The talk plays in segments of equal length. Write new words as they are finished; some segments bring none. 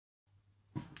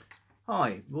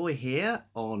Hi, Roy here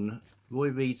on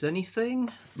Roy Reads Anything,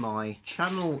 my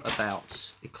channel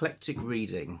about eclectic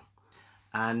reading,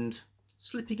 and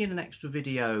slipping in an extra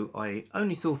video I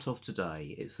only thought of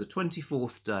today. It's the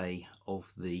 24th day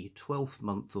of the 12th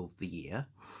month of the year,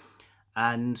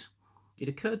 and it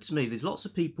occurred to me there's lots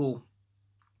of people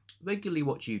regularly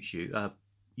watch YouTube,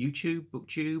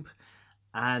 BookTube,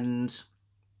 and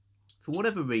for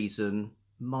whatever reason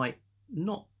might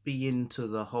not be into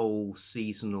the whole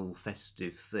seasonal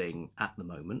festive thing at the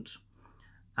moment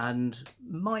and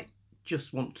might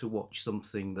just want to watch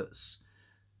something that's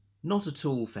not at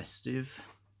all festive,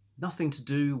 nothing to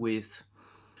do with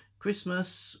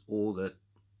Christmas or the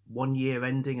one year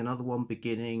ending, another one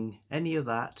beginning, any of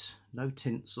that. No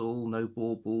tinsel, no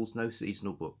baubles, no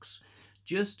seasonal books.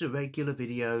 Just a regular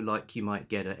video like you might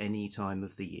get at any time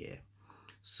of the year.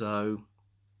 So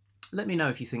let me know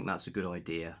if you think that's a good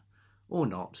idea or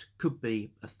not. Could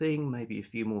be a thing. Maybe a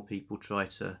few more people try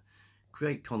to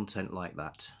create content like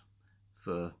that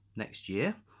for next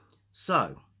year.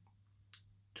 So,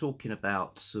 talking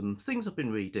about some things I've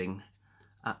been reading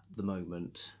at the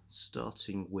moment,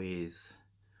 starting with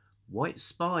White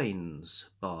Spines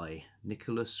by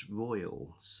Nicholas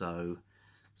Royal. So,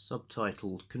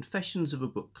 subtitled Confessions of a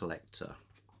Book Collector.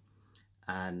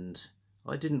 And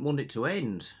I didn't want it to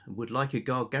end and would like a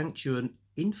gargantuan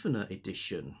infinite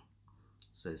edition,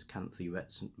 says Canthy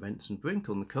Rents and Brink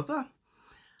on the cover.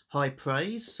 High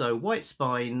praise. So White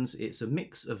Spines, it's a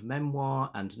mix of memoir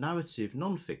and narrative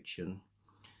non-fiction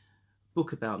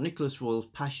book about Nicholas Royal's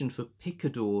passion for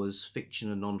picadors, fiction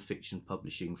and non-fiction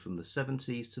publishing from the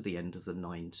 70s to the end of the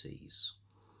 90s.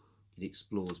 It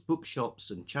explores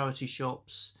bookshops and charity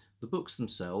shops, the books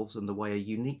themselves, and the way a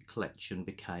unique collection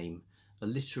became a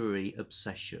literary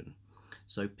obsession.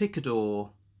 So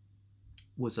Picador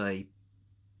was a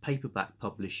paperback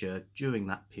publisher during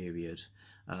that period.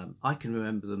 I can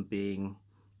remember them being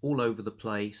all over the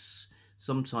place.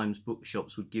 Sometimes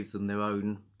bookshops would give them their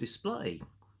own display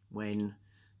when,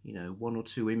 you know, one or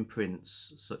two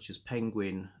imprints such as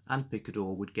Penguin and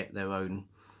Picador would get their own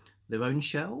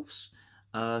shelves.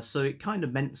 So it kind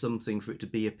of meant something for it to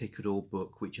be a Picador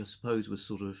book, which I suppose was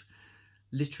sort of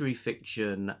literary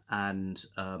fiction and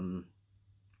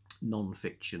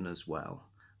non-fiction as well.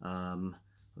 I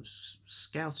was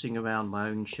scouting around my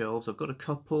own shelves. I've got a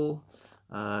couple.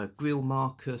 Grill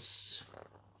Marcus,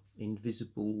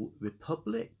 Invisible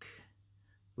Republic,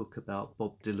 book about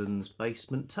Bob Dylan's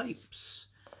basement tapes.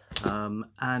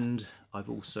 And I've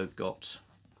also got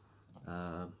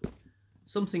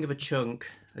something of a chunk,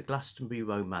 A Glastonbury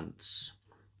Romance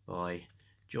by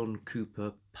John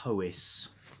Cooper Powys.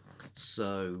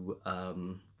 So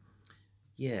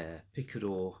yeah,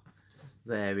 Picador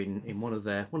there in one of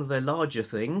their larger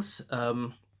things.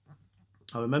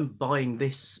 I remember buying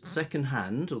this second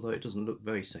hand, although it doesn't look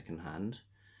very second hand,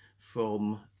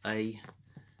 from a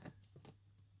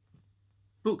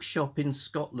bookshop in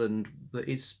Scotland that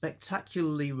is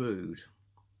spectacularly rude.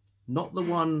 Not the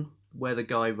one where the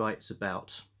guy writes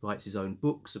his own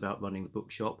books about running the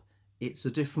bookshop. It's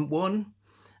a different one,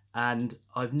 and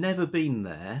I've never been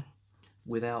there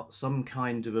without some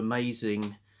kind of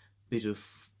amazing bit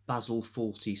of Basil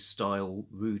Fawlty style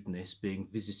rudeness being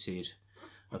visited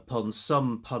upon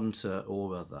some punter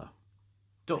or other.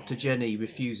 Dr. Jenny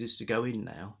refuses to go in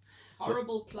now.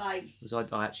 Horrible place.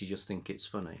 I actually just think it's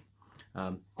funny.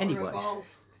 Anyway.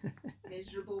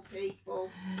 Miserable people.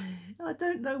 I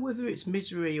don't know whether it's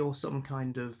misery or some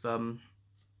kind of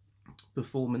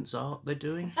performance art they're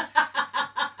doing.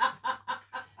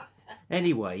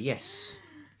 Anyway, yes.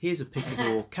 Here's a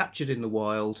Picador captured in the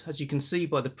wild. As you can see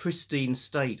by the pristine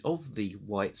state of the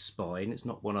White Spine, it's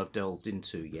not one I've delved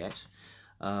into yet.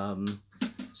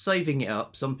 Saving it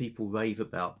up. Some people rave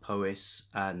about Powys,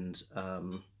 and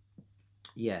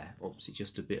yeah, obviously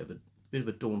just a bit of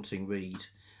a daunting read.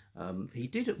 He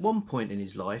did at one point in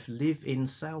his life live in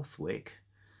Southwick,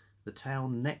 the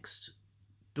town next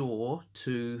door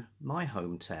to my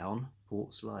hometown,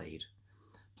 Portslade,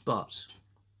 but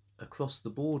across the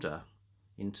border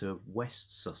into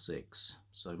West Sussex.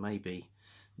 So maybe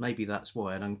that's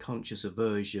why an unconscious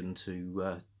aversion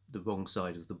to the wrong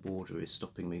side of the border is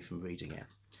stopping me from reading it.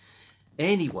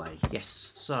 Anyway,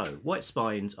 yes, so White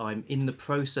Spines, I'm in the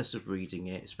process of reading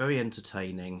it. It's very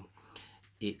entertaining.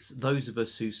 It's those of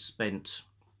us who spent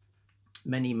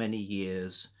many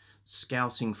years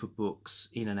scouting for books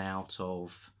in and out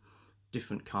of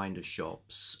different kind of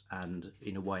shops, and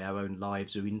in a way our own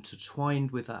lives are intertwined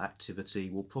with that activity.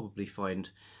 We'll probably find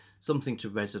something to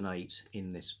resonate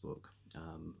in this book.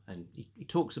 And he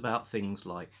talks about things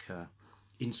like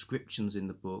inscriptions in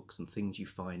the books and things you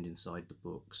find inside the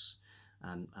books,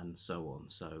 and so on.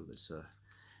 So it's a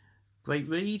great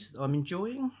read I'm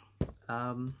enjoying.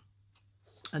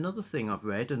 Another thing I've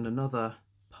read, and another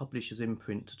publisher's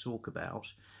imprint to talk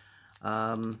about,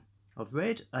 I've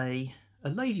read a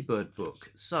Ladybird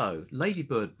book. So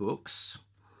Ladybird books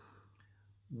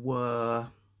were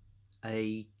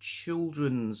a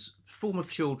form of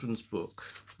children's book,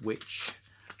 which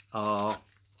are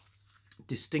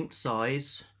distinct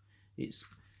size. It's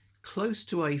close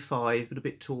to A5 but a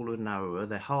bit taller and narrower.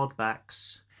 They're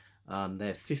hardbacks.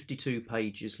 They're 52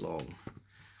 pages long,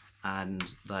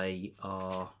 and they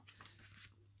are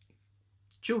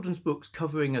children's books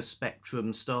covering a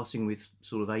spectrum, starting with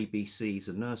sort of ABCs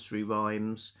and nursery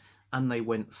rhymes, and they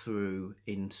went through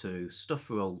into stuff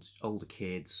for older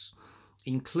kids,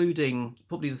 including,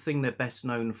 probably the thing they're best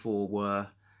known for were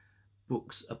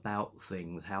books about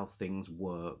things, how things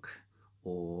work,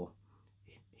 or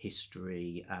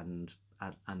history and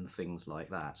things like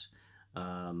that.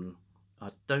 I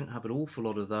don't have an awful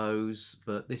lot of those,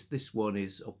 but this one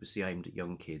is obviously aimed at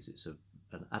young kids. It's an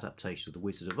adaptation of The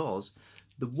Wizard of Oz.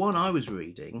 The one I was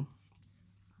reading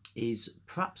is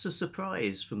perhaps a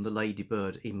surprise from the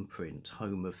Ladybird imprint,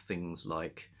 home of things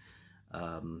like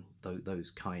those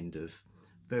kind of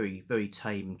very, very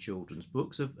tame children's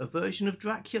books, a version of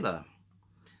Dracula.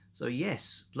 So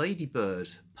yes, Ladybird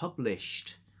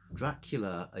published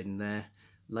Dracula in their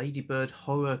Ladybird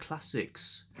Horror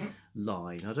Classics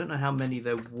line. I don't know how many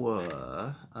there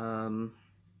were.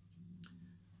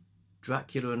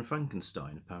 Dracula and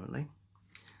Frankenstein, apparently.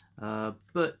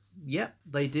 But yeah,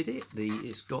 they did it.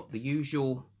 It's got the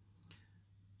usual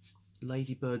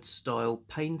Ladybird style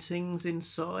paintings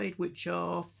inside, which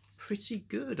are pretty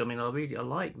good. I mean, I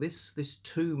like this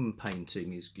tomb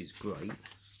painting is great,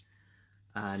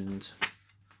 and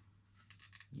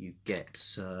you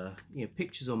get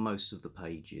pictures on most of the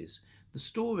pages. The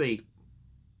story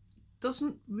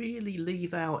doesn't really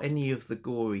leave out any of the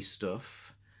gory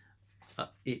stuff.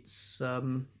 It's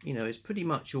it's pretty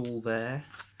much all there.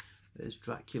 There's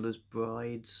Dracula's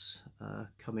brides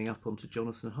coming up onto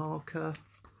Jonathan Harker.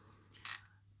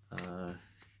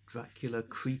 Dracula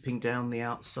creeping down the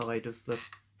outside of the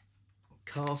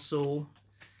castle.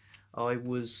 I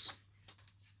was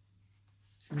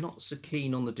not so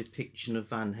keen on the depiction of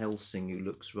Van Helsing, who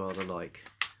looks rather like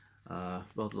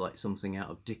something out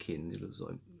of Dickens. It looks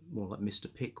like more like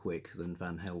Mr. Pickwick than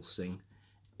Van Helsing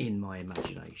in my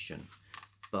imagination.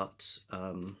 But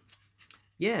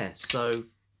yeah, so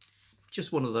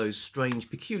just one of those strange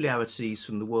peculiarities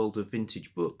from the world of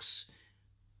vintage books.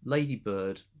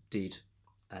 Ladybird did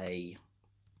a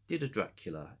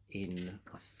Dracula in,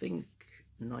 I think,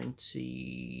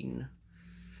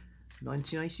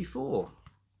 1984.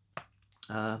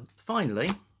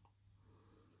 Finally,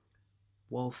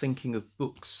 while thinking of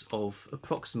books of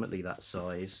approximately that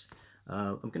size,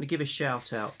 I'm going to give a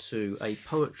shout out to a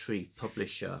poetry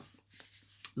publisher,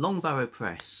 Longbarrow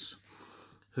Press,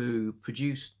 who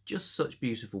produced just such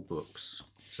beautiful books.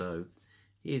 So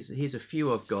here's a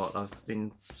few I've got. I've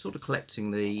been sort of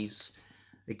collecting these.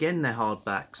 Again, they're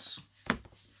hardbacks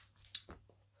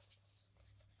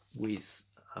with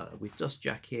dust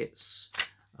jackets.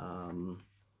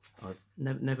 I've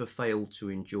never failed to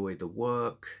enjoy the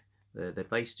work. They're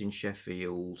based in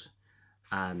Sheffield,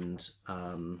 and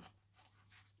I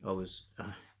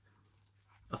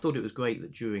thought it was great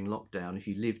that during lockdown, if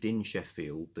you lived in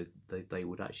Sheffield, they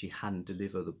would actually hand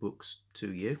deliver the books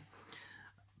to you.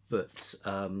 But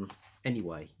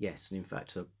anyway, yes, and in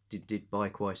fact I did buy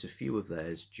quite a few of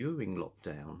theirs during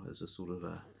lockdown as a sort of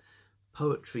a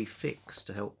poetry fix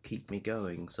to help keep me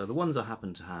going. So the ones I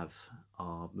happen to have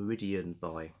are Meridian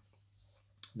by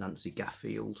Nancy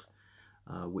Gaffield,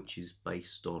 which is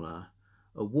based on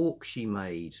a walk she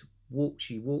made.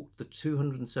 She walked the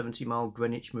 270-mile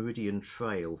Greenwich Meridian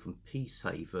Trail from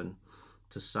Peacehaven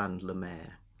to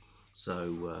Saint-Lemaire.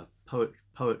 So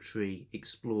poetry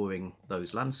exploring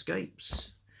those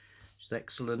landscapes, which is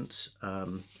excellent.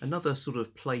 Another sort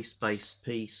of place-based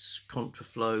piece,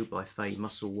 Contraflow by Fay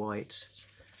Musselwhite.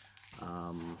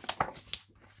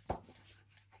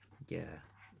 Yeah,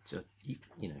 so,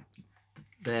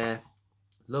 they're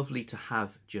lovely to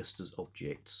have just as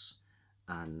objects,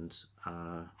 and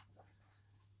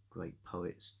great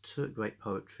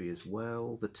poetry as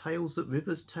well. The tales that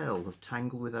rivers tell have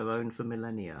tangled with our own for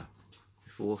millennia,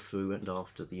 before, through and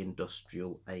after the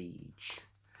industrial age.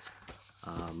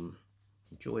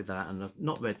 Enjoy that. And I've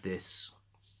not read this,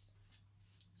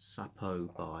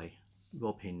 Sapo by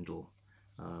Hindle.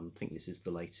 I think this is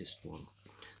the latest one.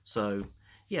 So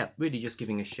yeah, really just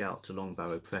giving a shout to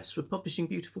Longbarrow Press for publishing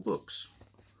beautiful books.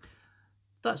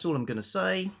 That's all I'm going to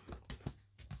say.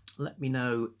 Let me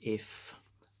know if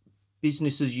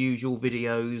business as usual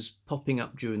videos popping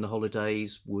up during the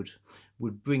holidays would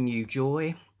bring you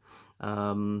joy,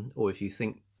 or if you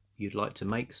think you'd like to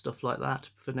make stuff like that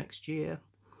for next year.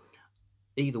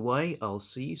 Either way, I'll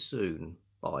see you soon.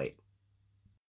 Bye.